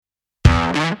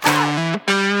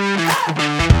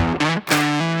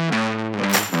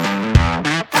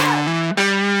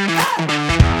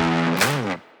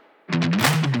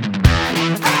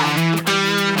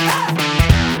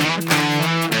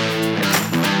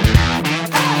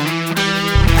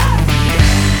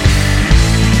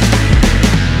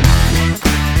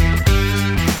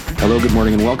good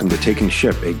morning, and welcome to Taking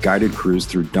Ship, a guided cruise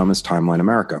through dumbest timeline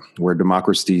America, where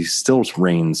democracy still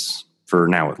reigns, for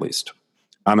now at least.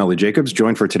 I'm Ellie Jacobs,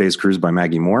 joined for today's cruise by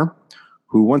Maggie Moore,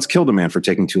 who once killed a man for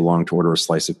taking too long to order a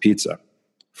slice of pizza.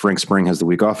 Frank Spring has the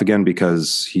week off again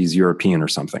because he's European or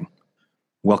something.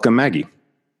 Welcome, Maggie.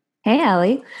 Hey,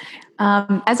 Ellie.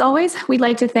 As always, we'd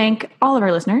like to thank all of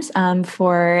our listeners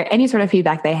for any sort of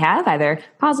feedback they have, either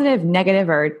positive, negative,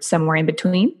 or somewhere in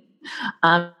between.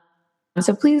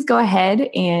 So please go ahead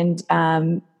and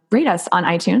rate us on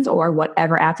iTunes or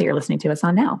whatever app that you're listening to us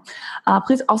on now.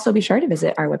 Please also be sure to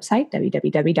visit our website,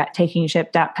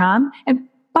 www.takingship.com, and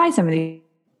buy some of these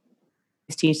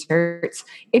t-shirts.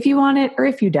 If you want it or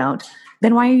if you don't,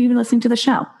 then why are you even listening to the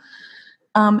show?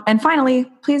 And finally,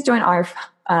 please join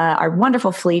our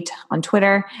wonderful fleet on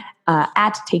Twitter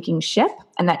at Taking Ship,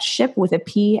 and that's ship with a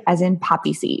P as in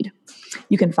poppy seed.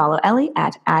 You can follow Ellie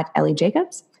at Ellie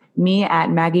Jacobs, me at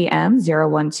Maggie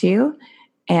M012,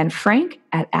 and Frank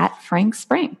at Frank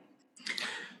Spring.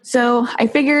 So I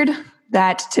figured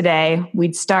that today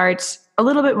we'd start a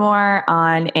little bit more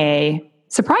on a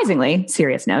surprisingly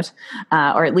serious note,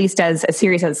 or at least as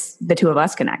serious as the two of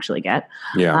us can actually get.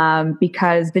 Yeah.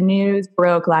 Because the news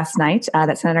broke last night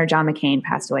that Senator John McCain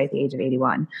passed away at the age of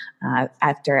 81 and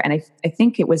I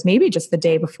think it was maybe just the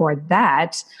day before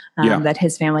that, that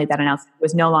his family that announced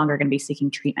was no longer going to be seeking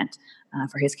treatment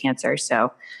for his cancer.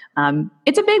 So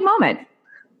it's a big moment.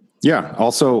 Yeah.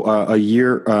 Also,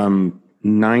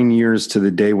 9 years to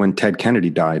the day when Ted Kennedy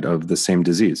died of the same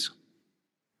disease.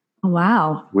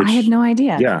 Wow. I had no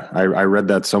idea. Yeah. I read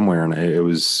that somewhere, and it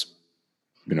was,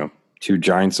 two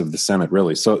giants of the Senate,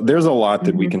 really. So there's a lot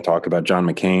that we can talk about John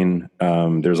McCain.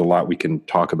 There's a lot we can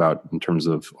talk about in terms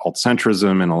of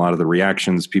alt-centrism and a lot of the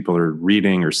reactions people are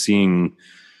reading or seeing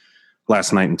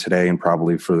last night and today and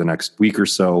probably for the next week or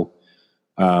so.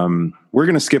 We're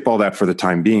going to skip all that for the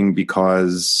time being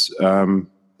because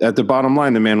at the bottom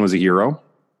line, the man was a hero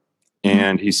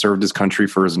and he served his country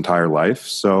for his entire life.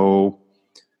 So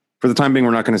for the time being,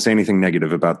 we're not going to say anything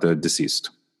negative about the deceased.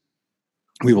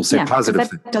 We will say positive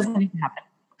things. That doesn't even happen.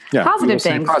 Yeah, positive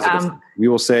things.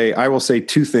 I will say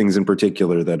two things in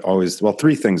particular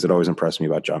three things that always impressed me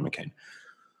about John McCain.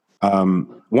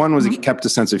 One was he kept a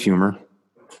sense of humor.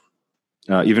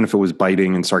 Even if it was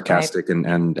biting and sarcastic, right,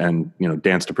 and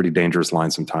danced a pretty dangerous line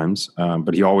sometimes.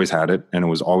 But he always had it, and it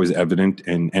was always evident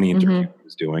in any interview he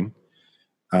was doing.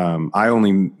 I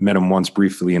only met him once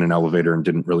briefly in an elevator and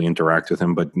didn't really interact with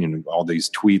him. But all these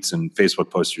tweets and Facebook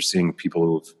posts you're seeing people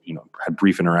who've had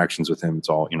brief interactions with him. It's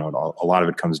all a lot of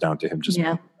it comes down to him just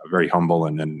very humble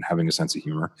and having a sense of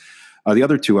humor. The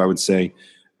other two, I would say.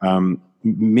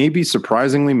 Maybe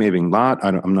surprisingly, maybe not.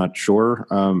 I'm not sure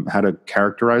how to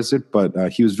characterize it,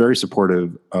 but he was very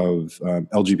supportive of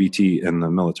LGBT in the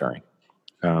military.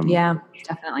 Yeah,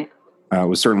 definitely.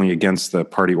 Was certainly against the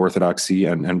party orthodoxy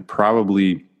and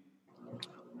probably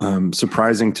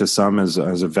surprising to some as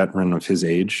a veteran of his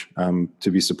age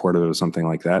to be supportive of something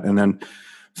like that. And then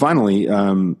finally,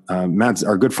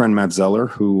 our good friend Matt Zeller,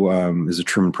 who is a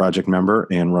Truman Project member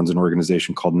and runs an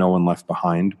organization called No One Left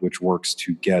Behind, which works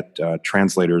to get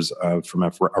translators from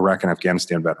Iraq and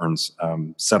Afghanistan veterans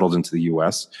settled into the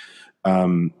U.S.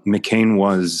 McCain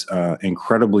was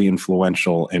incredibly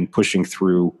influential in pushing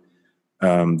through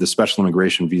the special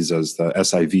immigration visas, the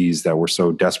SIVs that were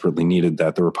so desperately needed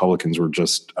that the Republicans were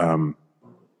just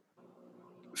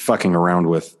fucking around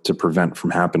with to prevent from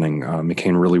happening.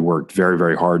 McCain really worked very,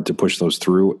 very hard to push those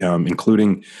through,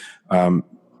 including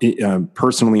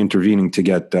personally intervening to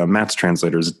get Matt's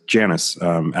translators, Janice,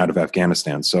 out of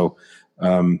Afghanistan. So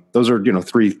those are,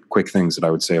 three quick things that I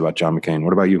would say about John McCain.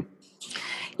 What about you?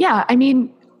 Yeah, I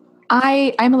mean,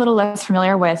 I'm a little less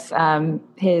familiar with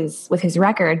his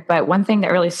record, but one thing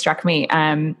that really struck me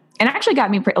and actually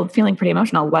got me feeling pretty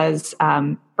emotional was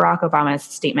Barack Obama's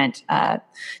statement that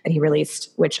he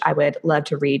released, which I would love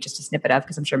to read just a snippet of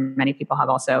because I'm sure many people have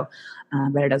also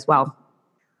read it as well.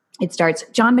 It starts,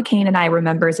 John McCain and I were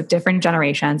members of different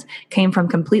generations, came from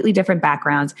completely different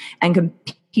backgrounds, and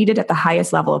competed at the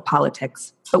highest level of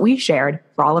politics. But we shared,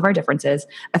 for all of our differences,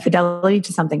 a fidelity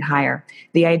to something higher,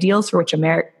 the ideals for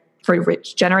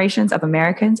which generations of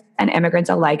Americans and immigrants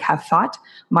alike have fought,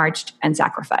 marched, and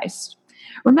sacrificed.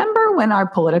 Remember when our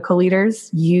political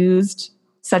leaders used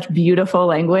such beautiful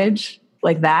language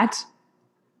like that?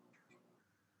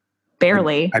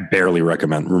 Barely. I barely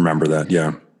remember that.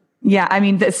 Yeah. Yeah. I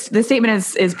mean, the statement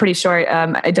is pretty short.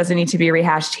 It doesn't need to be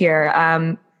rehashed here.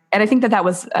 And I think that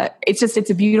was, it's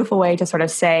a beautiful way to sort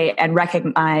of say and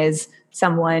recognize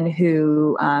someone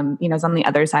who, is on the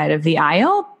other side of the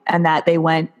aisle, and that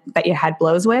you had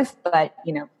blows with, but,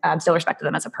 still respected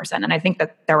them as a person. And I think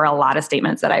that there were a lot of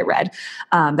statements that I read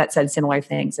that said similar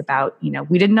things about,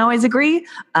 we didn't always agree,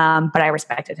 but I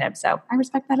respected him. So I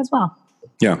respect that as well.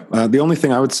 Yeah. The only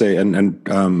thing I would say, and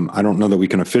I don't know that we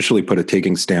can officially put a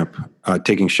taking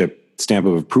ship stamp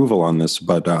of approval on this,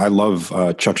 but I love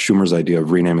Chuck Schumer's idea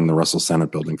of renaming the Russell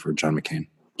Senate building for John McCain.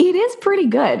 It is pretty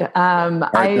good.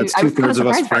 Right, that's 2/3 of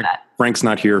us. Frank's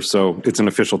not here, so it's an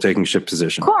official taking ship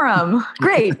position. Quorum.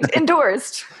 Great.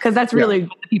 Endorsed. Because that's really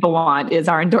what the people want, is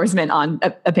our endorsement on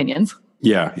opinions.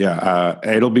 Yeah.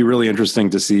 It'll be really interesting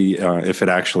to see if it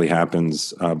actually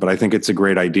happens. But I think it's a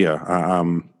great idea.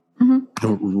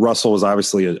 Russell was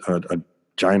obviously a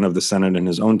giant of the Senate in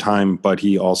his own time, but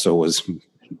he also was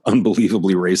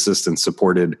unbelievably racist and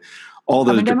supported all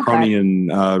those draconian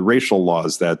racial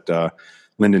laws that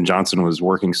Lyndon Johnson was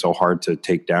working so hard to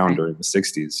take down during the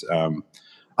 60s.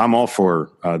 I'm all for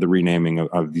the renaming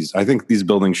of these. I think these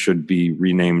buildings should be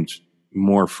renamed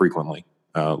more frequently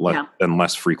than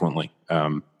less frequently.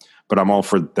 But I'm all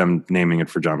for them naming it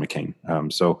for John McCain.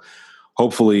 So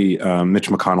hopefully Mitch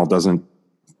McConnell doesn't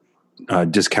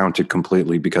discount it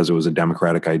completely because it was a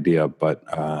Democratic idea, but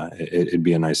it'd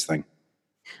be a nice thing.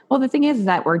 Well, the thing is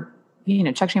that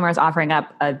Chuck Schumer is offering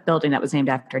up a building that was named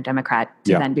after a Democrat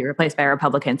to then be replaced by a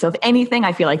Republican. So if anything,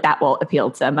 I feel like that will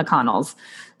appeal to McConnell's,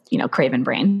 craven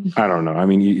brain. I don't know. I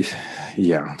mean,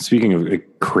 speaking of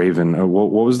craven, what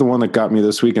was the one that got me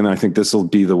this week? And I think this will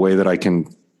be the way that I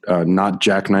can not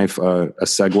jackknife a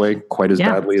segue quite as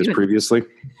badly as previously.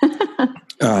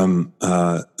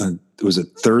 Was it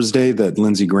Thursday that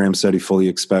Lindsey Graham said he fully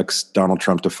expects Donald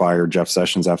Trump to fire Jeff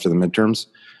Sessions after the midterms?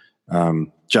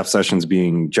 Jeff Sessions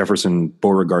being Jefferson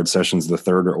Beauregard Sessions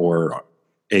III, or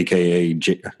AKA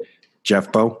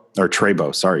Jeffbo or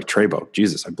Trebo. Sorry, Trebo.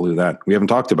 Jesus, I blew that. We haven't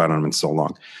talked about him in so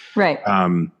long. Right.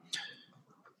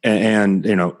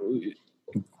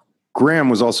 Graham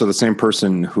was also the same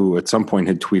person who at some point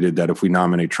had tweeted that if we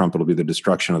nominate Trump, it'll be the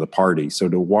destruction of the party. So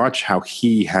to watch how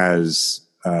he has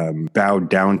bowed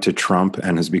down to Trump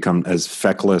and has become as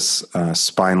feckless,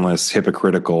 spineless,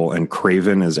 hypocritical, and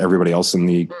craven as everybody else in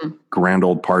the grand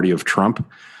old party of Trump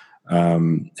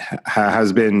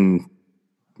has been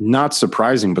not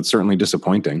surprising, but certainly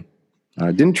disappointing.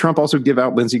 Didn't Trump also give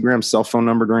out Lindsey Graham's cell phone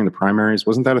number during the primaries?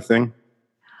 Wasn't that a thing?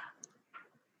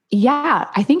 Yeah,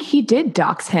 I think he did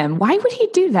dox him. Why would he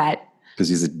do that? Because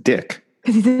he's a dick.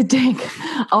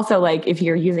 Also, if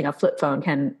you're using a flip phone,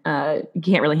 you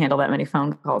can't really handle that many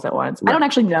phone calls at once. Right. I don't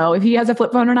actually know if he has a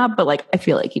flip phone or not, but I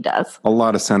feel like he does. A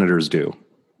lot of senators do.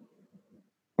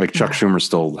 Chuck Schumer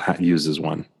still uses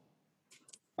one.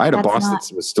 I had a boss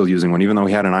that was still using one, even though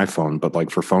he had an iPhone.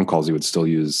 But for phone calls, he would still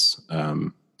use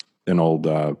an old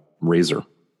Razor.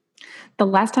 The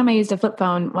last time I used a flip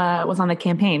phone was on the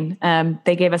campaign.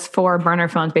 They gave us 4 burner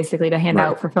phones basically to hand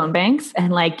out for phone banks.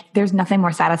 And there's nothing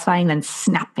more satisfying than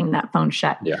snapping that phone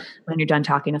shut when you're done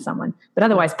talking to someone. But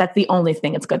otherwise, that's the only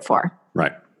thing it's good for.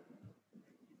 Right.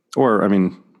 Or,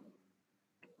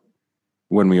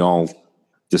 when we all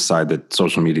decide that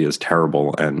social media is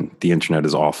terrible and the internet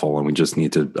is awful and we just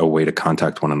need a way to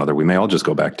contact one another, we may all just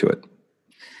go back to it.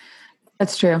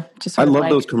 That's true. I love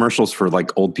those commercials for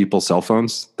old people's cell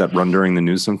phones that run during the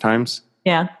news sometimes.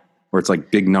 Yeah. Where it's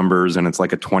big numbers and it's a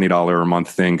 $20 a month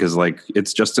thing because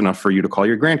it's just enough for you to call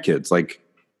your grandkids,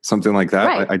 something like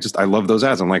that. Right. I love those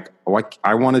ads. I'm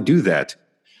I want to do that.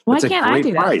 Why can't I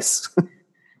do that? Price.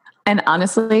 And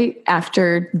honestly,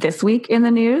 after this week in the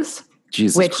news,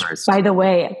 which Christ. By the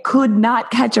way, could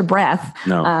not catch a breath.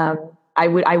 No. I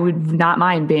would not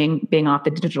mind being off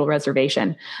the digital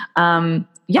reservation.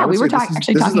 We were talking about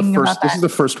that. This is the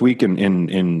first week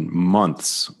in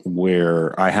months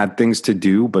where I had things to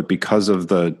do, but because of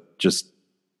the just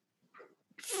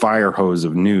fire hose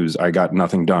of news, I got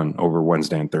nothing done over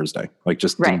Wednesday and Thursday.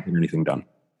 Didn't get anything done.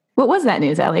 What was that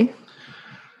news, Ellie?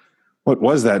 What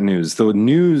was that news? The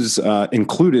news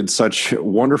included such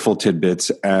wonderful tidbits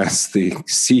as the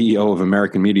CEO of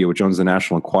American Media, which owns the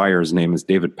National Enquirer's name is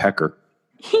David Pecker.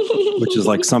 Which is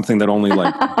something that only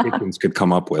Dickens could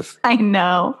come up with. I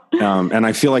know. And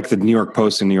I feel like the New York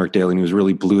Post and New York Daily News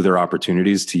really blew their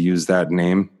opportunities to use that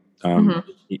name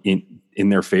in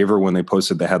their favor when they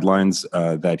posted the headlines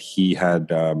that he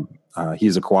had.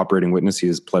 He's a cooperating witness.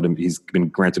 He's been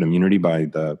granted immunity by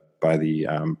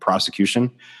the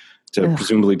prosecution to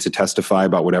presumably to testify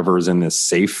about whatever is in this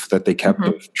safe that they kept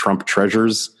of Trump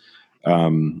treasures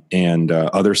and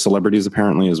other celebrities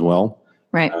apparently as well.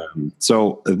 Right.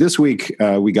 So this week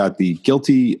we got the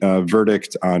guilty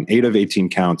verdict on 8 of 18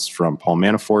 counts from Paul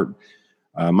Manafort,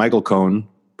 Michael Cohen,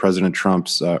 President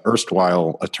Trump's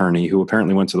erstwhile attorney, who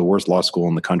apparently went to the worst law school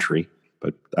in the country,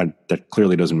 but that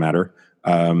clearly doesn't matter,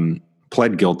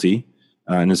 pled guilty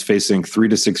and is facing 3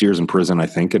 to 6 years in prison, I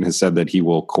think, and has said that he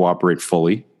will cooperate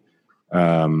fully.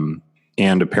 And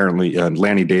apparently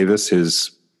Lanny Davis,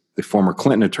 the former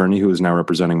Clinton attorney who is now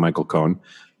representing Michael Cohen,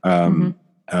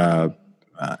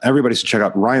 everybody should check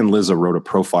out. Ryan Lizza wrote a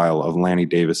profile of Lanny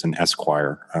Davis in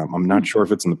Esquire. I'm not sure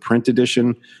if it's in the print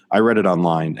edition. I read it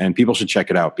online, and people should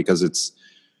check it out because it's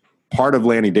part of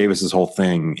Lanny Davis's whole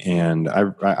thing. And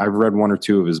I've read 1 or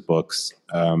 2 of his books.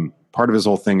 Part of his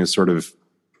whole thing is sort of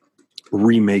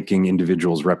remaking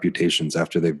individuals' reputations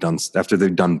after they've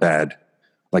done bad,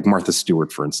 like Martha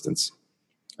Stewart, for instance.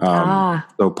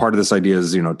 So part of this idea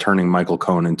is, turning Michael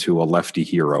Cohen into a lefty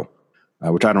hero,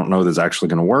 which I don't know that's actually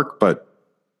going to work, but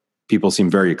people seem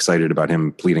very excited about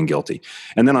him pleading guilty.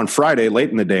 And then on Friday, late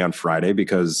in the day on Friday,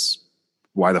 because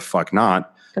why the fuck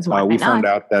not? We found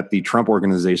out that the Trump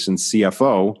Organization's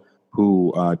CFO,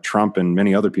 who Trump and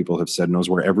many other people have said knows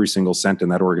where every single cent in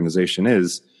that organization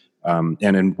is. And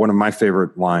in one of my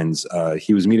favorite lines,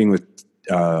 he was meeting with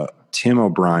Tim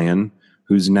O'Brien,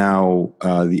 who's now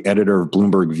the editor of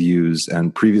Bloomberg Views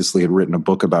and previously had written a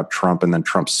book about Trump, and then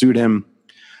Trump sued him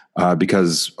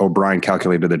because O'Brien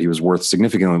calculated that he was worth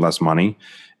significantly less money.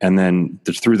 And then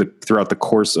throughout the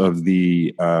course of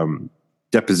the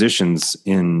depositions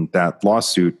in that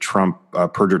lawsuit, Trump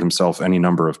perjured himself any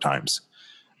number of times.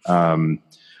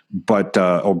 But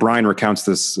O'Brien recounts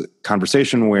this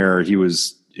conversation where he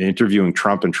was interviewing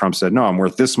Trump, and Trump said, "No, I'm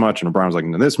worth this much." And O'Brien was like,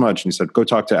 "No, this much." And he said, "Go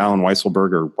talk to Alan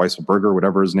Weisselberger,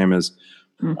 whatever his name is."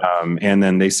 And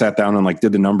then they sat down and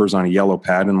did the numbers on a yellow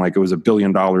pad, and it was $1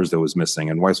 billion that was missing.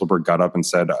 And Weisselberg got up and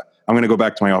said, "I'm going to go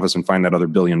back to my office and find that other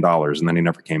 $1 billion." And then he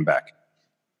never came back.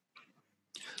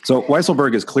 So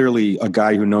Weisselberg is clearly a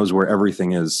guy who knows where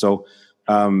everything is. So,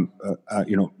 the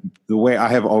way I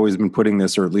have always been putting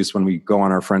this, or at least when we go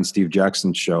on our friend Steve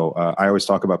Jackson's show, I always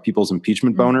talk about people's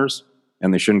impeachment boners,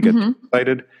 and they shouldn't get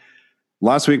excited.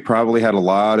 Last week probably had a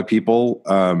lot of people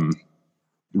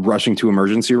rushing to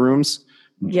emergency rooms,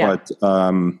 but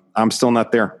I'm still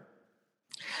not there.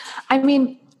 I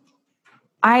mean,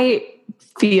 I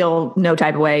feel no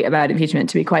type of way about impeachment,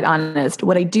 to be quite honest.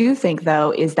 What I do think,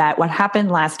 though, is that what happened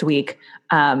last week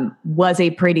was a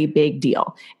pretty big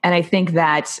deal. And I think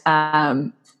that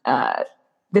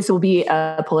this will be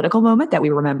a political moment that we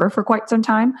remember for quite some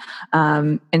time,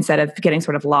 instead of getting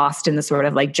sort of lost in the sort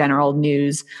of general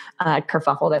news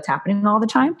kerfuffle that's happening all the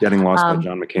time. Getting lost by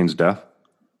John McCain's death?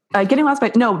 Getting lost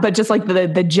by, no, but just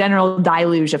the general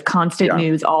deluge of constant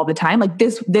news all the time.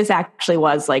 This actually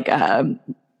was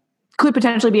could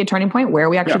potentially be a turning point. Where are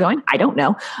we actually going? I don't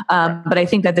know. But I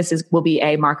think that will be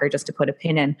a marker just to put a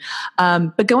pin in.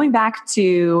 But going back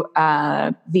to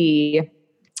the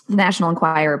National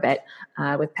Enquirer bit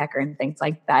with Pecker and things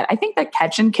like that, I think that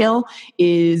catch and kill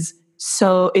is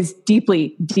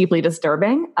deeply, deeply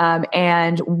disturbing.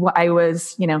 And I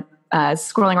was,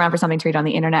 scrolling around for something to read on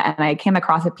the internet, and I came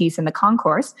across a piece in the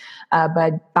Concourse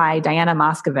by Diana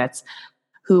Moskovitz,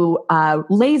 who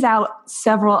lays out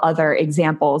several other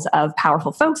examples of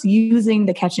powerful folks using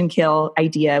the catch and kill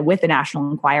idea with the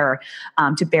National Enquirer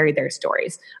to bury their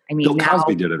stories. I mean, Bill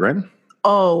Cosby did it, right?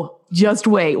 Oh, just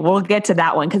wait. We'll get to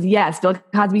that one. Because yes, Bill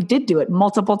Cosby did do it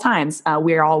multiple times.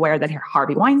 We're all aware that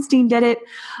Harvey Weinstein did it.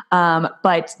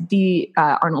 But the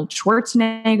Arnold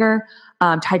Schwarzenegger,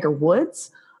 Tiger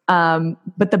Woods.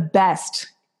 But the best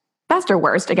or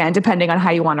worst, again, depending on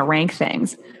how you want to rank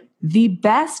things, the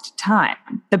best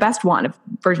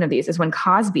version of these is when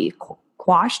Cosby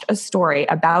quashed a story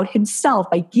about himself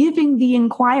by giving the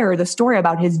Enquirer the story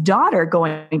about his daughter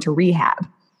going to rehab.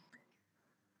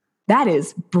 That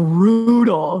is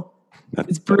brutal.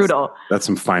 It's brutal. That's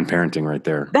some fine parenting right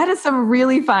there. That is some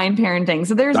really fine parenting.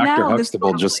 So there's Dr. now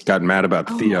Huxtable just got mad about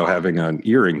Theo having an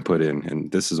earring put in,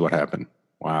 and this is what happened.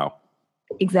 Wow.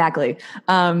 Exactly.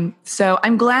 So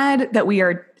I'm glad that we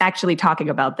are actually talking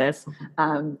about this.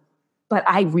 But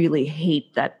I really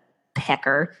hate that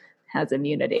Pecker has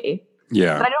immunity.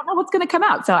 Yeah. But I don't know what's going to come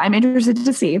out. So I'm interested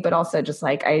to see, but also just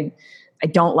I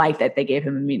don't like that they gave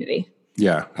him immunity.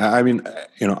 Yeah. I mean,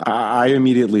 I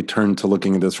immediately turned to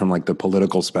looking at this from the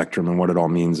political spectrum and what it all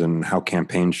means and how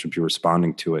campaigns should be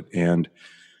responding to it. And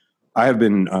I have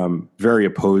been very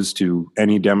opposed to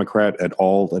any Democrat at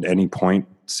all at any point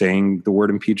saying the word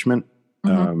impeachment.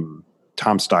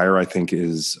 Tom Steyer, I think,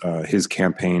 is his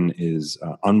campaign is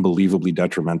unbelievably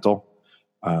detrimental.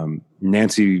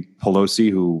 Nancy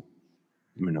Pelosi, who,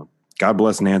 God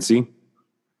bless Nancy,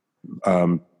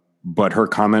 but her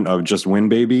comment of "just win,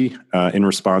 baby," in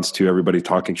response to everybody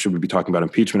should we be talking about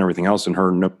impeachment, everything else, and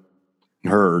her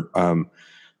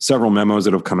several memos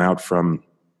that have come out from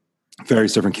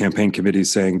various different campaign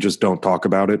committees saying just don't talk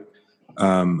about it.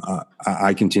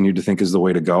 I continue to think is the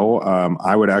way to go.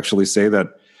 I would actually say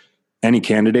that any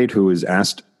candidate who is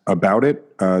asked about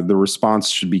it, the response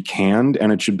should be canned,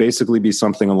 and it should basically be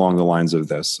something along the lines of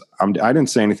this. I didn't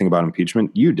say anything about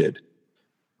impeachment. You did.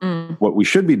 What we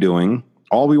should be doing,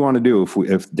 all we want to do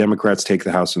if Democrats take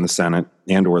the House and the Senate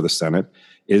or the Senate,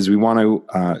 is we want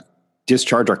to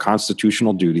discharge our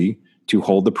constitutional duty to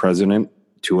hold the president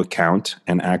to account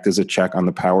and act as a check on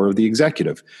the power of the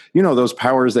executive. You know, those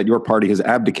powers that your party has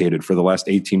abdicated for the last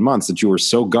 18 months that you were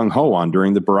so gung-ho on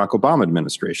during the Barack Obama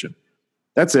administration.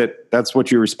 That's it. That's what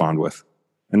you respond with.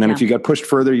 And then if you get pushed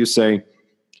further, you say,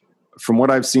 from what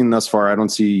I've seen thus far, I don't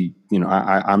see,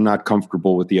 I'm not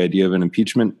comfortable with the idea of an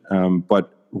impeachment,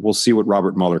 but we'll see what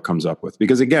Robert Mueller comes up with.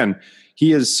 Because again,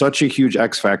 he is such a huge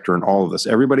X factor in all of this.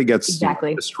 Everybody gets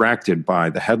distracted by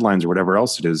the headlines or whatever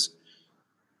else it is.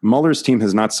 Mueller's team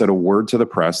has not said a word to the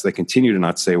press. They continue to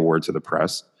not say a word to the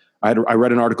press. I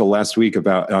read an article last week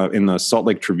about in the Salt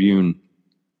Lake Tribune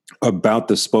about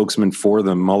the spokesman for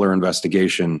the Mueller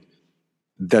investigation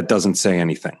that doesn't say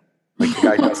anything. Like the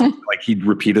guy doesn't, like he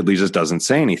repeatedly just doesn't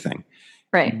say anything.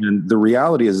 Right. And the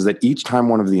reality is that each time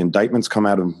one of the indictments come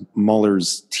out of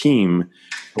Mueller's team,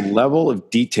 the level of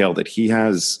detail that he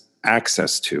has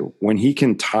access to, when he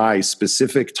can tie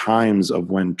specific times of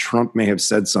when Trump may have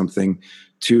said something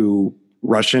to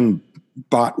Russian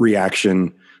bot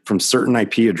reaction from certain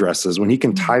IP addresses, when he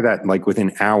can tie that like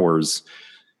within hours,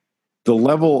 the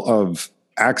level of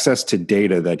access to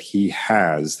data that he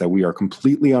has that we are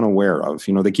completely unaware of.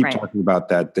 They keep talking about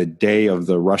that the day of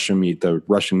the Russian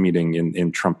meeting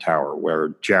in Trump Tower, where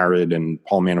Jared and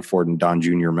Paul Manafort and Don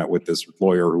Jr. met with this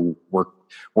lawyer who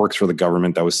works for the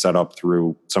government that was set up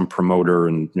through some promoter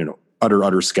and,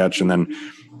 utter sketch. And then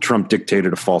Trump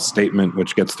dictated a false statement,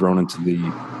 which gets thrown into the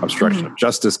obstruction of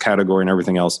justice category and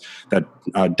everything else, that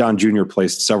Don Jr.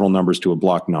 placed several numbers to a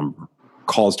block number,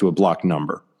 calls to a block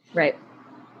number. Right.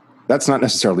 That's not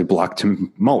necessarily blocked to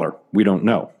Mueller. We don't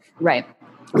know. Right.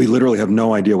 We literally have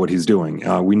no idea what he's doing.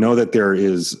 We know that there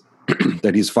is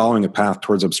that he's following a path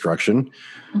towards obstruction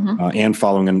and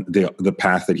following the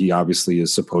path that he obviously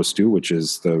is supposed to, which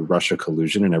is the Russia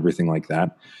collusion and everything like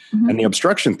that. And the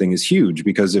obstruction thing is huge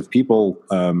because if people,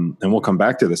 and we'll come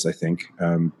back to this, I think,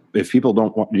 if people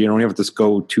don't have to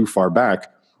go too far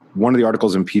back, one of the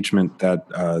articles of impeachment that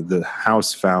the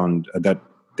House found that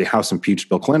the House impeached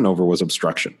Bill Clinton over was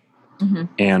obstruction.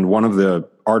 And one of the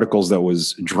articles that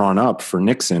was drawn up for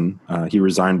Nixon, he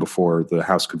resigned before the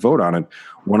House could vote on it.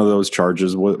 One of those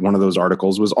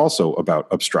articles was also about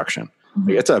obstruction.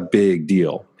 It's a big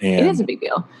deal. And it is a big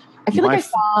deal. I feel like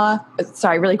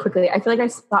really quickly, I feel like I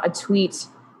saw a tweet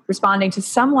responding to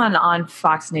someone on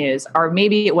Fox News, or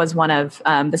maybe it was one of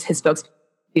his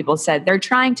spokespeople said, they're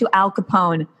trying to Al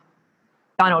Capone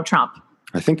Donald Trump.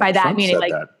 I think by that meaning,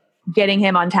 like getting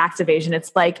him on tax evasion.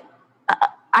 It's like,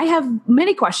 I have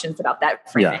many questions about that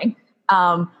framing.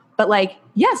 But like,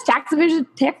 yes, tax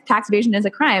evasion is a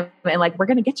crime. And like, we're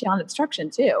going to get you on obstruction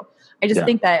too. I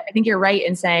think you're right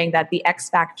in saying that the X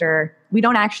factor, we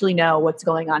don't actually know what's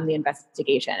going on in the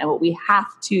investigation. And what we have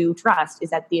to trust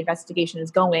is that the investigation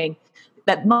is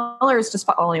that Mueller is just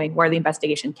following where the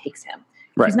investigation takes him.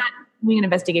 Right. He's not doing an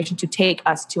investigation to take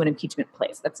us to an impeachment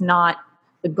place. That's not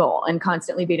the goal. And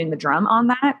constantly beating the drum on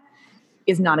that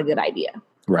is not a good idea.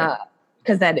 Right.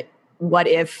 Because then what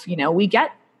if, we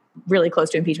get really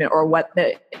close to impeachment, or what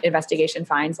the investigation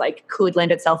finds could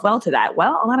lend itself well to that?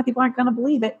 Well, a lot of people aren't going to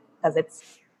believe it because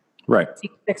it's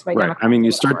fixed by Democrats. I mean,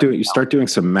 you start doing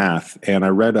some math, and I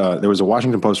read there was a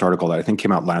Washington Post article that I think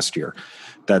came out last year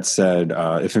that said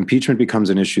if impeachment becomes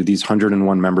an issue, these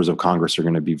 101 members of Congress are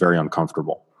going to be very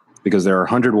uncomfortable because there are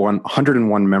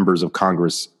 101 members of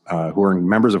Congress who are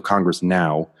members of Congress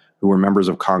now who were members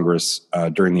of Congress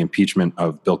during the impeachment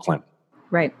of Bill Clinton.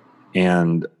 Right.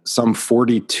 And some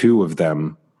 42 of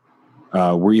them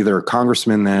were either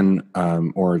congressmen then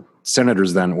or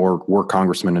senators then, or were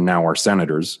congressmen and now are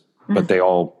senators, but they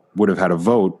all would have had a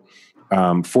vote.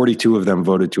 42 of them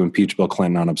voted to impeach Bill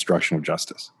Clinton on obstruction of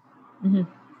justice.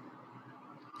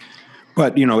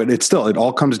 But, it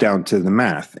all comes down to the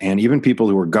math. And even people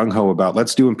who are gung-ho about,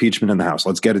 let's do impeachment in the House,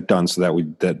 let's get it done so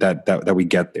that we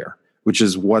get there, which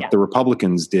is what the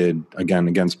Republicans did, again,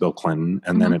 against Bill Clinton,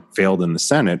 and then it failed in the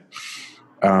Senate.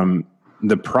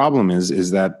 The problem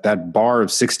is that bar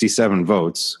of 67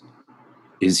 votes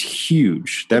is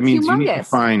huge. That means you need to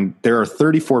find, there are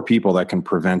 34 people that can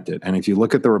prevent it. And if you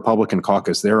look at the Republican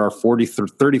caucus, there are 30,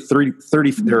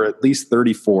 there are at least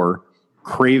 34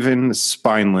 craven,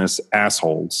 spineless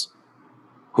assholes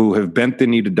who have bent the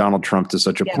knee to Donald Trump to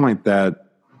such a point that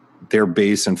their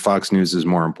base and Fox News is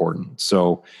more important.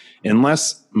 So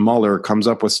unless Mueller comes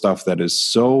up with stuff that is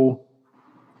so,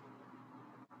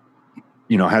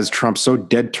 has Trump so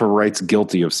dead to rights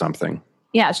guilty of something.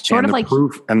 Yeah, short of like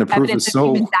proof, and the proof is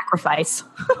so human sacrifice.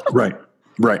 Right.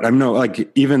 I know, like,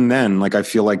 even then, like, I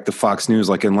feel like the Fox News,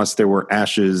 like, unless there were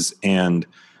ashes and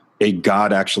a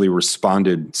god actually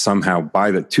responded somehow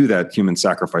to that human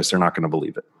sacrifice, they're not going to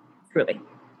believe it. Really?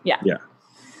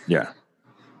 Yeah.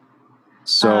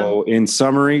 So in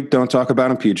summary, don't talk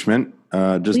about impeachment.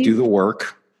 Just please. Do the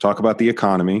work. Talk about the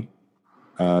economy.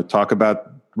 Talk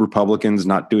about Republicans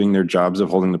not doing their jobs of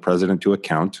holding the president to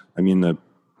account. I mean,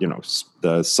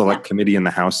 the select committee in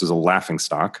the House is a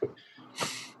laughingstock.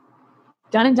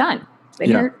 Done and done.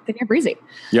 They're breezy.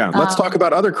 Yeah. Let's talk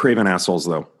about other craven assholes,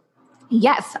 though.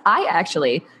 Yes. I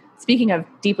actually, speaking of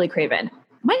deeply craven,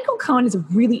 Michael Cohen is a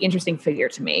really interesting figure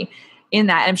to me in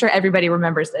that, and I'm sure everybody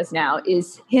remembers this now,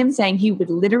 is him saying he would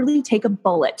literally take a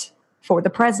bullet for the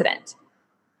president.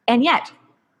 And yet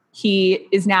he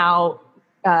is now,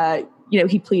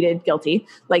 he pleaded guilty,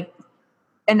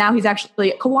 and now he's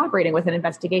actually cooperating with an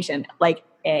investigation. How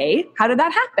did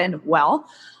that happen? Well,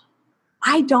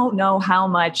 I don't know how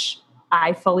much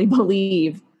I fully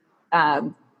believe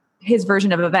his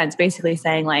version of events, basically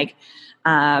saying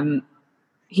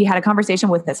he had a conversation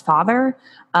with his father,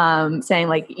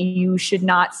 saying you should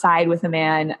not side with a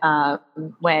man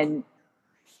when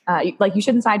you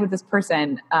shouldn't side with this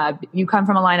person. You come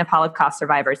from a line of Holocaust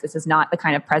survivors. This is not the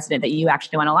kind of president that you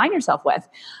actually want to align yourself with.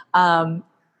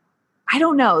 I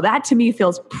don't know. That to me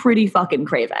feels pretty fucking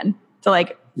craven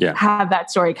to have that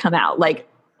story come out.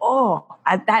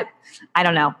 I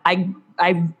don't know.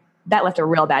 That left a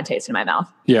real bad taste in my mouth.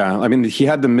 Yeah. I mean, he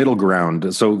had the middle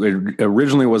ground. So it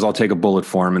originally was, I'll take a bullet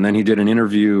for him. And then he did an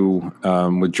interview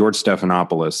with George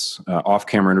Stephanopoulos,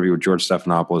 off-camera interview with George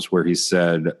Stephanopoulos, where he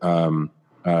said,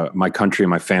 my country and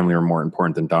my family are more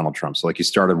important than Donald Trump. So he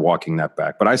started walking that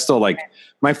back. But I still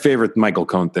my favorite Michael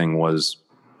Cohen thing was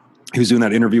he was doing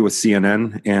that interview with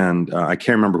CNN, and I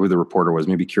can't remember who the reporter was,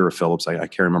 maybe Kira Phillips. I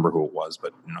can't remember who it was,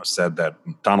 but said that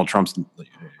Donald Trump's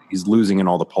he's losing in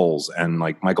all the polls, and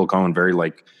Michael Cohen very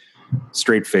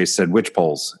straight face said which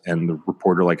polls, and the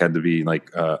reporter had to be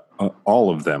all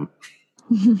of them,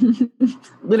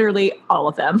 literally all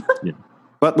of them. Yeah.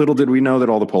 But little did we know that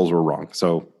all the polls were wrong.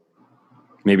 So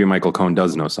maybe Michael Cohen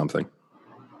does know something.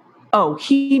 Oh,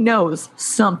 he knows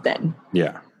something.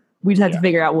 Yeah. We just have to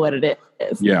figure out what it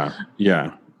is. Yeah.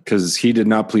 Because he did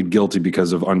not plead guilty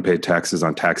because of unpaid taxes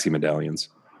on taxi medallions.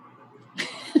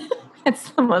 That's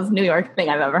the most New York thing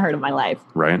I've ever heard in my life.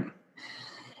 Right.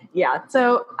 Yeah.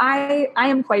 So I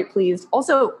am quite pleased.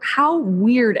 Also, how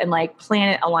weird and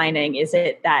planet aligning is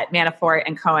it that Manafort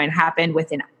and Cohen happened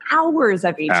within hours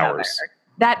of each other?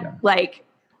 That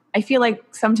I feel like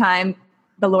sometimes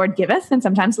the Lord giveth and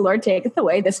sometimes the Lord taketh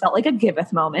away. This felt like a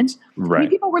giveth moment. Right. I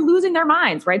mean, people were losing their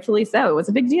minds, rightfully so. It was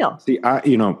a big deal. See,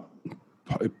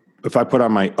 if I put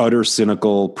on my utter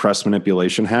cynical press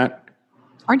manipulation hat.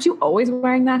 Aren't you always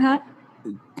wearing that hat?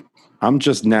 I'm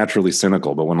just naturally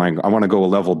cynical, but when I want to go a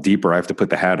level deeper, I have to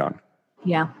put the hat on.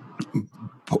 Yeah.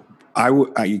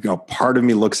 Part of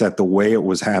me looks at the way it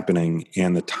was happening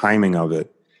and the timing of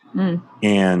it.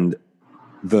 And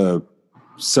the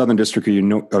Southern District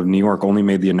of New York only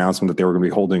made the announcement that they were going to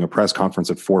be holding a press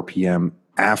conference at 4 p.m.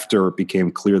 after it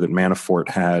became clear that Manafort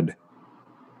had,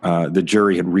 the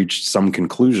jury had reached some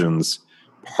conclusions.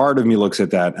 Part of me looks at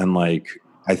that and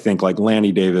I think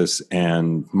Lanny Davis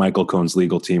and Michael Cohen's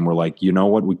legal team were you know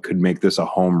what, we could make this a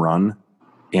home run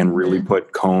and really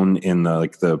put Cohen in the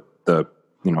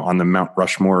on the Mount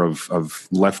Rushmore of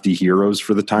lefty heroes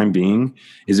for the time being,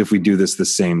 is if we do this the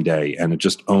same day and it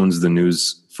just owns the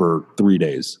news for 3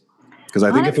 days. Because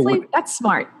I think honestly, that's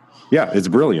smart. Yeah, it's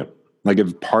brilliant.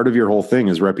 If part of your whole thing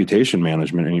is reputation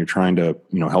management and you're trying to,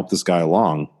 help this guy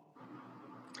along.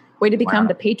 Way to become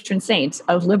the patron saint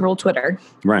of liberal Twitter.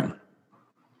 Right.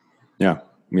 Yeah.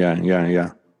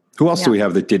 Who else do we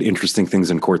have that did interesting things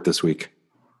in court this week?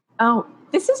 Oh,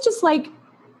 this has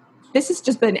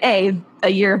just been a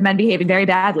year of men behaving very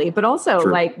badly, but also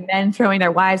men throwing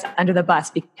their wives under the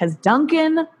bus because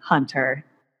Duncan Hunter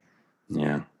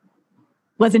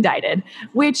was indicted,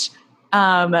 which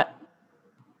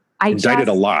indicted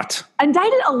a lot, and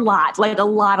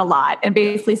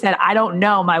basically said, I don't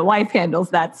know, my wife handles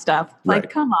that stuff.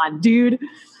 Come on, dude.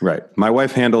 Right. My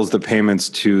wife handles the payments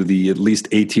to the at least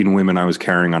 18 women I was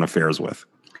carrying on affairs with,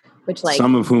 which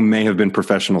some of whom may have been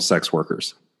professional sex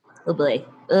workers. Oh boy.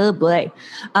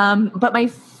 But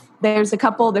there's a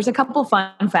couple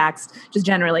fun facts just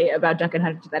generally about Duncan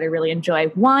Hunter that I really enjoy.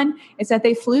 One is that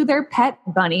they flew their pet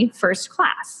bunny first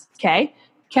class. Okay.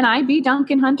 can I be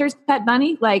Duncan Hunter's pet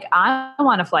bunny? Like, I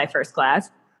want to fly first class.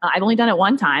 I've only done it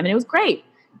one time and it was great.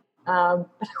 But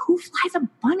who flies a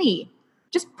bunny?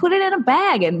 Just put it in a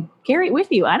bag and carry it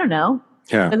with you. I don't know.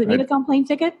 Yeah. Does it need its own plane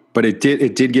ticket? But it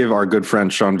did give our good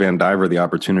friend Sean Van Diver the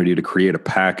opportunity to create a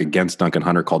pack against Duncan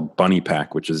Hunter called Bunny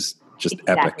Pack, which is just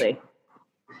epic.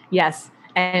 Yes.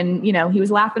 And, he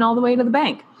was laughing all the way to the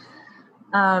bank.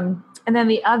 And then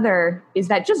the other is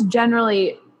that just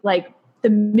generally, like,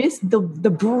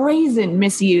 the brazen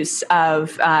misuse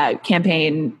of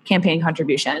campaign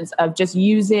contributions, of just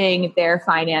using their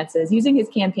finances, using his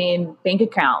campaign bank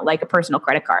account like a personal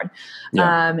credit card.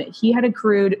 Yeah. He had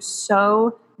accrued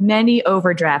so many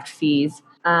overdraft fees,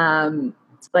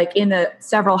 like in the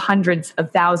several hundreds of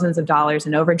thousands of dollars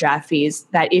in overdraft fees,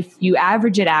 that if you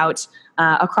average it out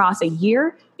across a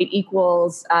year, it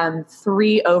equals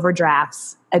 3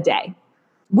 overdrafts a day.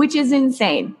 Which is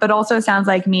insane, but also sounds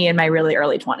like me in my really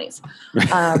early 20s.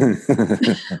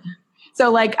 So,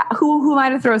 like, who am I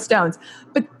to throw stones?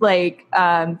 But, like,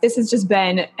 this has just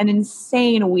been an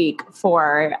insane week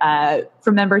for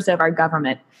members of our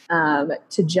government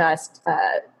to just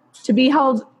to be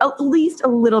held at least a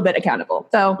little bit accountable.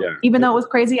 So, even though it was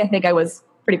crazy, I think I was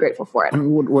pretty grateful for it. I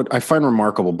mean, what I find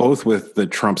remarkable, both with the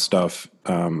Trump stuff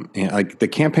and like the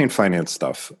campaign finance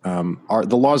stuff,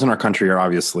 the laws in our country are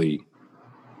obviously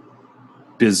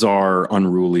bizarre,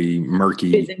 unruly,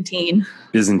 murky,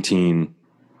 Byzantine.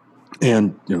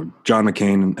 And John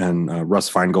McCain and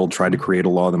Russ Feingold tried to create a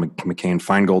law, the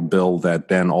McCain-Feingold bill, that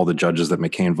then all the judges that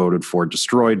McCain voted for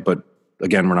destroyed. But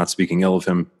again, we're not speaking ill of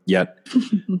him yet.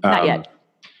 Not yet.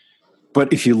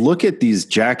 But if you look at these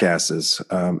jackasses,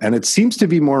 and it seems to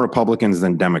be more Republicans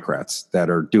than Democrats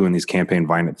that are doing these campaign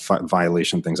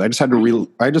violation things. I just had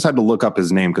to look up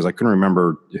his name because I couldn't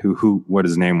remember what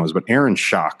his name was. But Aaron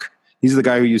Schock. He's the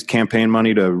guy who used campaign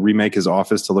money to remake his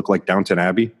office to look like Downton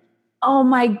Abbey. Oh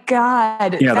my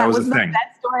God. Yeah, that was a thing. The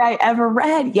best story I ever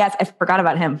read. Yes, I forgot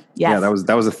about him. Yes. Yeah,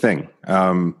 that was a thing.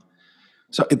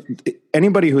 So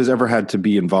anybody who has ever had to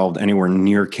be involved anywhere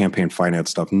near campaign finance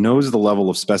stuff knows the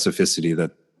level of specificity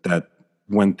that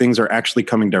when things are actually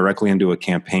coming directly into a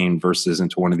campaign versus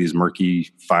into one of these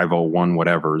murky 501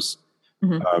 whatevers,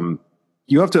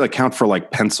 you have to account for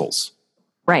like pencils.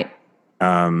 Right.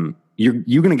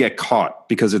 You're going to get caught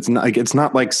because it's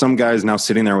not like some guy's now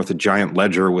sitting there with a giant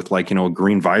ledger with like, a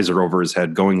green visor over his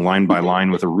head going line by line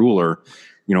with a ruler,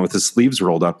 with his sleeves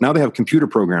rolled up. Now they have computer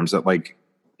programs that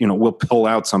will pull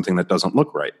out something that doesn't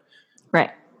look right.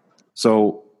 Right.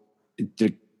 So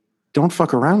don't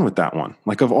fuck around with that one.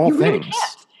 Like, of all things.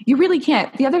 You really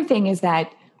can't. The other thing is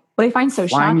that what I find so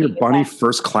flying shocking your bunny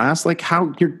first class, like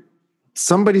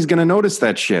somebody's going to notice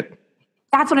that shit.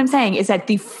 That's what I'm saying, is that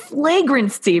the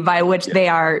flagrancy by which they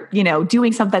are,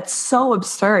 doing something that's so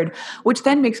absurd, which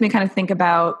then makes me kind of think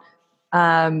about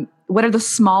what are the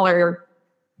smaller,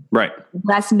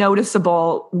 less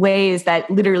noticeable ways that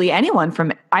literally anyone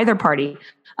from either party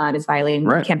is violating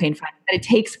campaign finance. That it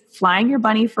takes flying your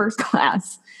bunny first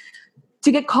class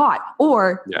to get caught,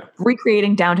 or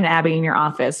recreating Downton Abbey in your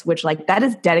office, which that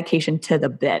is dedication to the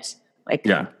bit.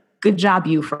 Good job,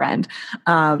 you friend.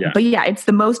 But it's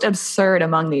the most absurd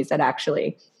among these that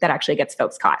actually gets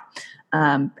folks caught.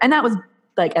 And that was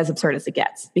as absurd as it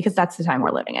gets, because that's the time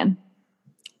we're living in.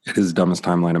 It is dumbest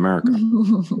timeline America.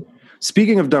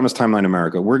 Speaking of dumbest timeline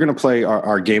America, we're going to play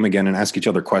our game again and ask each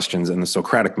other questions in the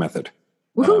Socratic method.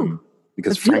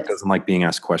 Because Frank doesn't like being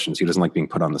asked questions. He doesn't like being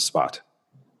put on the spot.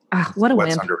 What a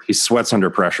win. He sweats under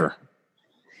pressure.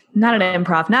 Not an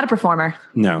improv, not a performer.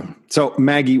 No. So,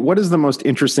 Maggie, what is the most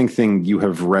interesting thing you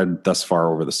have read thus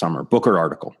far over the summer? Book or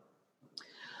article?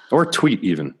 Or tweet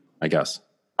even, I guess.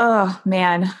 Oh,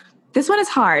 man. This one is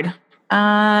hard.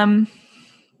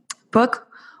 Book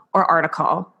or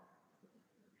article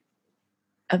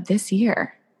of this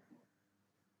year?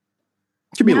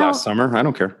 It could be last summer. I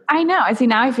don't care. I know. I see.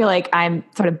 Now I feel like I'm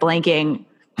sort of blanking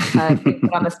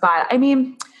on the spot. I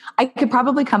mean, I could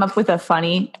probably come up with a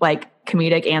funny,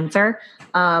 comedic answer.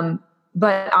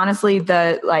 But honestly,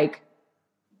 I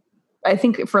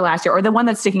think for last year, or the one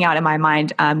that's sticking out in my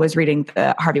mind, was reading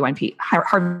the Harvey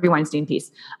Weinstein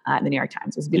piece in the New York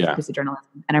Times. It was a beautiful piece of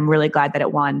journalism, and I'm really glad that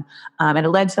it won. And it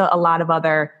led to a lot of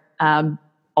other,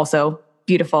 also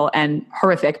beautiful and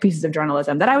horrific pieces of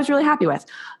journalism that I was really happy with.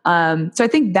 So I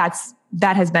think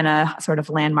that has been a sort of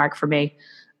landmark for me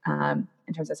in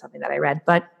terms of something that I read.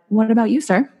 But what about you,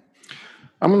 sir?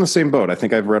 I'm on the same boat. I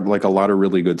think I've read a lot of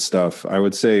really good stuff. I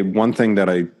would say one thing that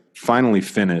I finally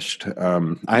finished.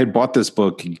 I had bought this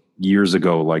book years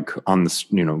ago, like on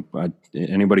the,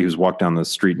 anybody who's walked down the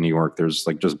street in New York, there's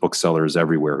like just booksellers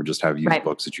everywhere who just have used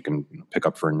books that you can pick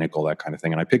up for a nickel, that kind of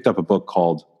thing. And I picked up a book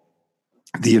called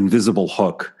The Invisible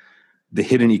Hook, The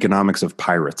Hidden Economics of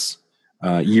Pirates,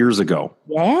 years ago.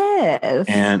 Yes.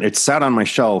 And it sat on my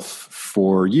shelf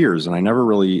for years, and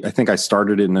I think I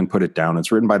started it and then put it down.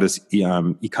 It's written by this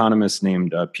economist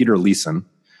named Peter Leeson.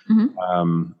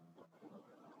 Mm-hmm.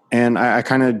 And I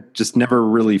kind of just never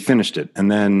really finished it. And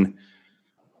then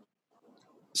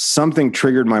something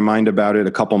triggered my mind about it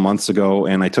a couple months ago,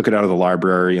 and I took it out of the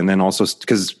library. And then also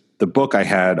because the book I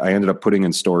ended up putting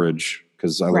in storage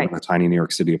because I live in a tiny New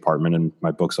York City apartment, and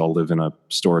my books all live in a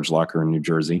storage locker in New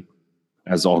Jersey,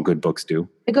 as all good books do.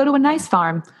 They go to a nice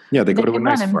farm. Yeah, they go to a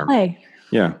nice farm. Play.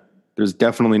 Yeah, there's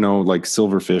definitely no like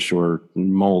silverfish or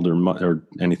mold or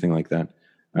anything like that.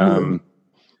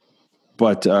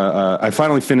 But I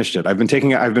finally finished it. I've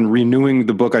been renewing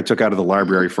the book I took out of the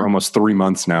library for almost 3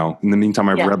 months now. In the meantime,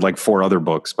 I've read like 4 other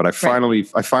books, but I finally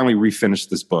refinished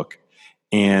this book,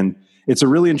 and it's a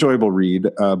really enjoyable read,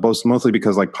 mostly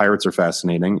because like pirates are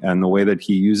fascinating, and the way that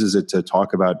he uses it to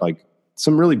talk about like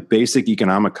some really basic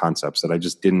economic concepts that I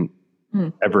just didn't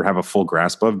ever have a full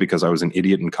grasp of because I was an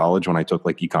idiot in college when I took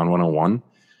like Econ 101. And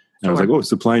I was like, oh,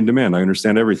 supply and demand. I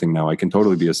understand everything now. I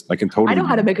know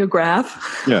how to make a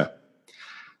graph. Yeah.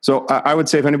 So I would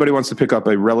say if anybody wants to pick up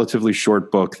a relatively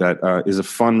short book that is a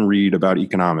fun read about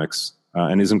economics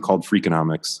and isn't called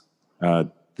Freakonomics,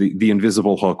 the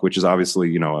Invisible Hook, which is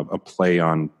obviously, a play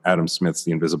on Adam Smith's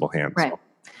The Invisible Hand. Right. So,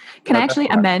 can I actually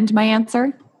amend my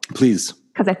answer? Please.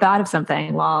 Because I thought of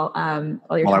something while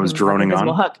I was droning on.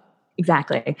 Hook.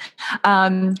 Exactly.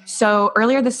 So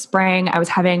earlier this spring, I was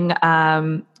having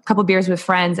a couple beers with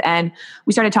friends, and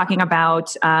we started talking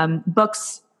about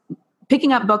books,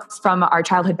 picking up books from our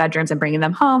childhood bedrooms and bringing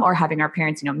them home, or having our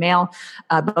parents, mail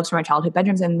books from our childhood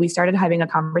bedrooms. And we started having a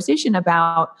conversation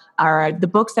about the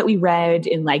books that we read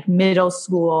in like middle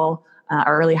school, or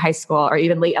early high school, or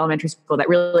even late elementary school that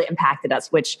really impacted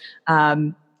us, which,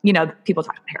 people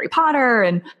talk about Harry Potter,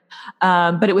 and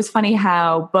but it was funny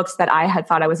how books that I had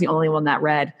thought I was the only one that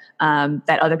read,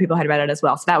 that other people had read it as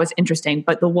well. So that was interesting.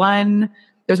 But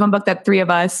there's one book that 3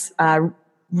 of us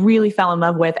really fell in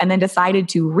love with and then decided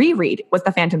to reread was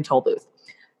The Phantom Tollbooth.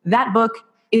 That book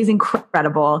is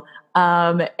incredible.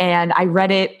 And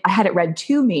I had it read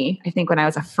to me, I think when I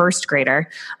was a first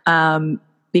grader,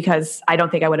 because I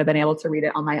don't think I would have been able to read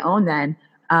it on my own then.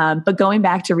 But going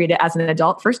back to read it as an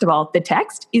adult, first of all, the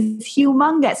text is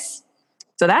humongous.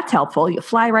 So that's helpful. You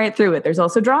fly right through it. There's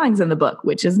also drawings in the book,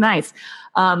 which is nice.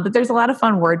 But there's a lot of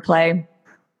fun wordplay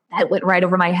that went right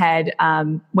over my head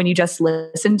when you just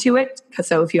listen to it.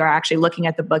 So if you are actually looking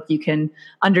at the book, you can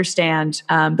understand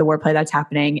the wordplay that's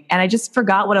happening. And I just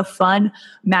forgot what a fun,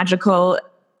 magical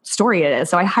story it is.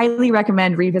 So I highly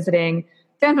recommend revisiting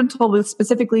Phantom Tollbooth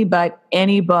specifically, but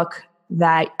any book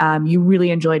that you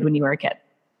really enjoyed when you were a kid.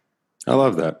 I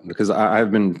love that because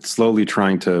I've been slowly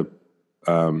trying to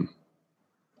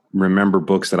remember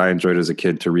books that I enjoyed as a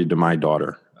kid to read to my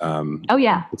daughter.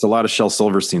 It's a lot of Shel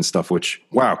Silverstein stuff, which,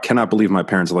 wow, cannot believe my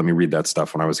parents let me read that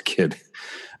stuff when I was a kid.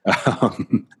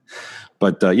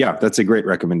 But that's a great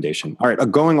recommendation. All right.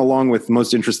 Going along with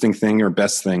most interesting thing or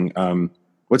best thing,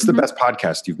 what's the best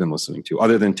podcast you've been listening to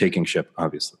other than Taking Ship,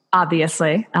 obviously?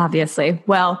 Obviously.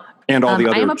 Well, and all the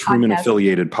other Truman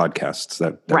affiliated podcasts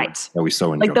that we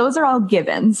so enjoy. Like those are all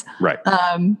givens. Right.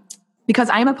 Because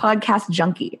I am a podcast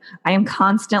junkie. I am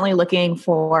constantly looking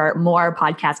for more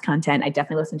podcast content. I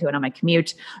definitely listen to it on my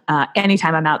commute,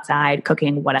 anytime I'm outside,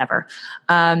 cooking, whatever.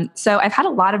 So I've had a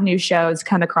lot of new shows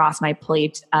come across my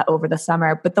plate over the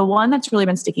summer, but the one that's really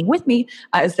been sticking with me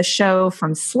is the show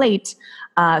from Slate,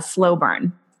 Slow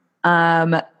Burn.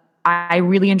 I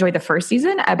really enjoyed the first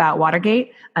season about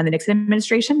Watergate and the Nixon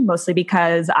administration, mostly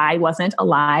because I wasn't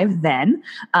alive then,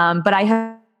 but I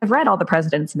have read All the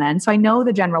President's Men, so I know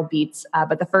the general beats,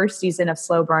 but the first season of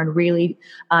Slow Burn really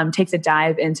takes a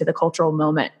dive into the cultural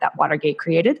moment that Watergate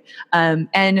created,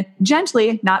 and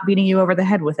gently, not beating you over the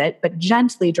head with it, but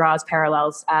gently draws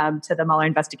parallels to the Mueller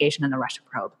investigation and the Russia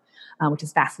probe, which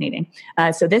is fascinating.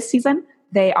 So this season,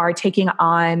 they are taking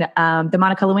on the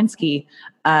Monica Lewinsky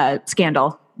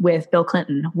scandal with Bill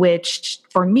Clinton, which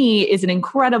for me is an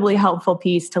incredibly helpful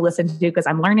piece to listen to because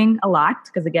I'm learning a lot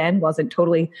because, again, wasn't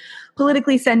totally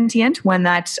politically sentient when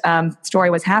that story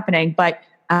was happening. But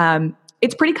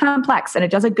it's pretty complex, and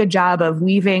it does a good job of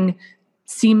weaving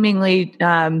seemingly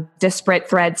disparate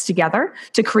threads together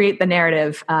to create the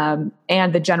narrative and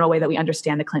the general way that we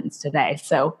understand the Clintons today.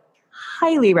 So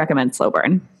highly recommend Slow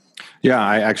Burn. Yeah,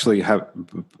 I actually have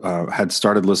had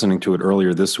started listening to it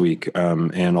earlier this week.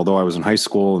 And although I was in high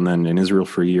school and then in Israel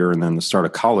for a year and then the start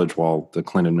of college while the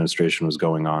Clinton administration was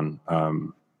going on,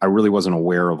 I really wasn't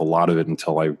aware of a lot of it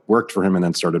until I worked for him and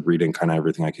then started reading kind of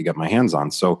everything I could get my hands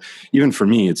on. So even for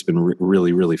me, it's been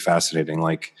really, really fascinating.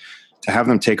 Like to have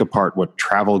them take apart what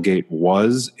Travelgate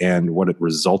was and what it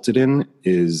resulted in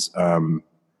is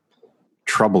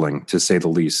troubling, to say the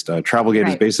least. Travelgate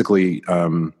is basically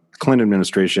Clinton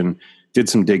administration did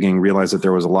some digging, realized that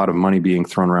there was a lot of money being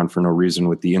thrown around for no reason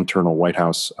with the internal White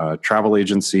House travel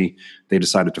agency. They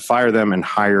decided to fire them and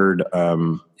hired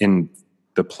in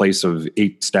the place of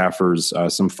 8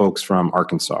 staffers, some folks from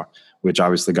Arkansas, which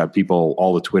obviously got people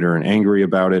all the Twitter and angry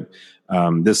about it.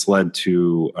 This led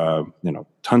to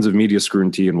tons of media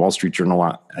scrutiny and Wall Street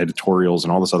Journal editorials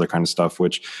and all this other kind of stuff,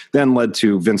 which then led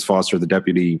to Vince Foster, the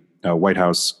deputy White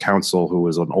House counsel, who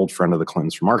was an old friend of the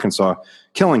Clintons from Arkansas,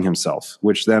 killing himself,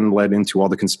 which then led into all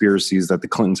the conspiracies that the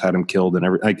Clintons had him killed and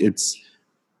everything. Like it's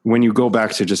when you go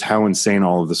back to just how insane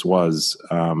all of this was,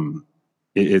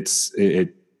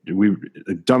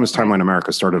 the dumbest timeline in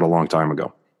America started a long time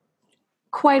ago.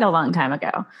 Quite a long time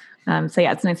ago. So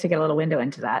yeah, it's nice to get a little window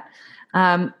into that.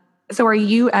 So are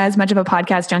you as much of a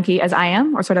podcast junkie as I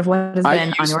am, or sort of what has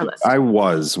been on your list? I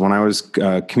was when I was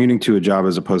commuting to a job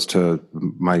as opposed to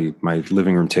my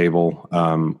living room table,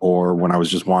 or when I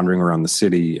was just wandering around the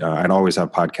city. I'd always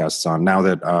have podcasts on. Now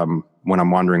that when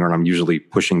I'm wandering around, I'm usually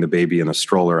pushing the baby in a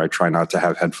stroller. I try not to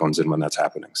have headphones in when that's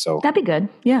happening. So that'd be good.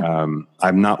 Yeah.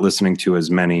 I'm not listening to as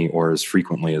many or as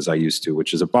frequently as I used to,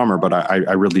 which is a bummer, but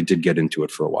I really did get into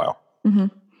it for a while. Mm-hmm.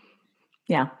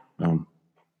 Yeah.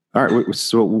 All right.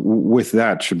 So with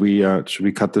that, should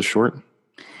we cut this short?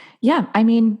 Yeah. I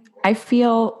mean, I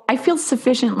feel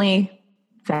sufficiently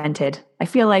vented. I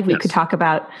feel like we could talk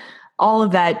about all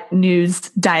of that news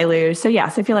deluge. So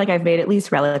yes, I feel like I've made at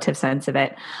least relative sense of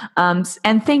it.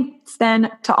 And thanks then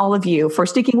to all of you for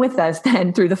sticking with us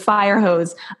then through the fire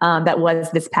hose that was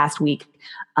this past week.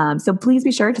 So please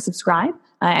be sure to subscribe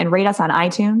and rate us on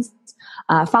iTunes.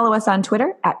 Follow us on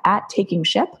Twitter at Taking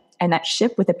Ship. And that's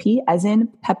ship with a P as in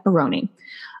pepperoni.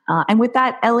 And with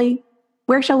that, Ellie,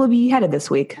 where shall we be headed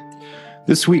this week?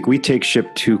 This week, we take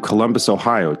ship to Columbus,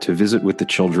 Ohio to visit with the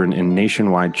children in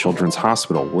Nationwide Children's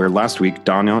Hospital, where last week,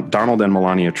 Donald and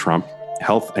Melania Trump,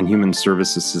 Health and Human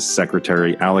Services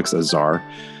Secretary Alex Azar,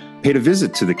 paid a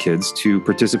visit to the kids to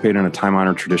participate in a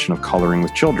time-honored tradition of coloring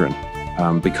with children.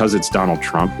 Because it's Donald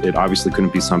Trump, it obviously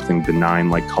couldn't be something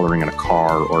benign like coloring in a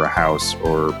car or a house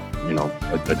or,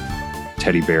 a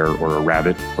teddy bear or a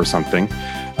rabbit or something.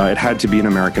 It had to be an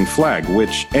American flag,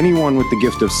 which anyone with the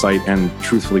gift of sight, and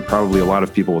truthfully probably a lot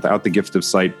of people without the gift of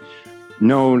sight,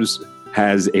 knows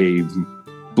has a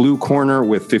blue corner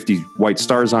with 50 white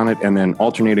stars on it and then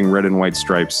alternating red and white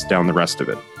stripes down the rest of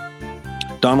it.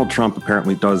 Donald Trump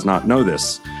apparently does not know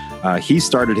this. He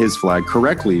started his flag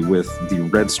correctly with the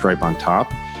red stripe on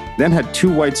top, then had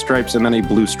 2 white stripes and then a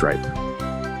blue stripe.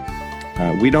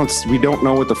 We don't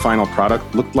know what the final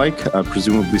product looked like.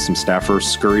 Presumably some staffers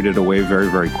scurried it away very,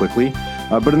 very quickly.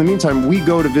 But in the meantime, we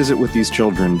go to visit with these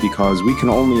children because we can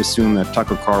only assume that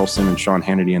Tucker Carlson and Sean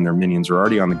Hannity and their minions are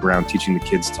already on the ground teaching the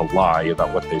kids to lie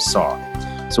about what they saw.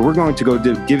 So we're going to go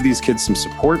give these kids some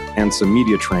support and some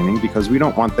media training because we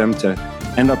don't want them to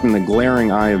end up in the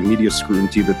glaring eye of media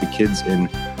scrutiny that the kids in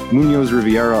Munoz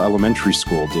Riviera Elementary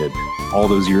School did all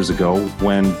those years ago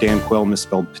when Dan Quayle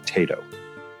misspelled potato.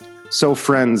 So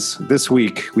friends, this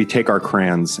week we take our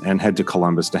crayons and head to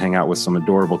Columbus to hang out with some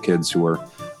adorable kids who are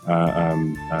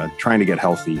trying to get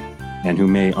healthy and who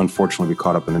may unfortunately be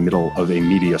caught up in the middle of a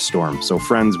media storm. So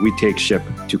friends, we take ship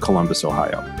to Columbus,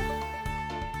 Ohio.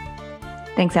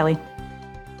 Thanks, Ellie.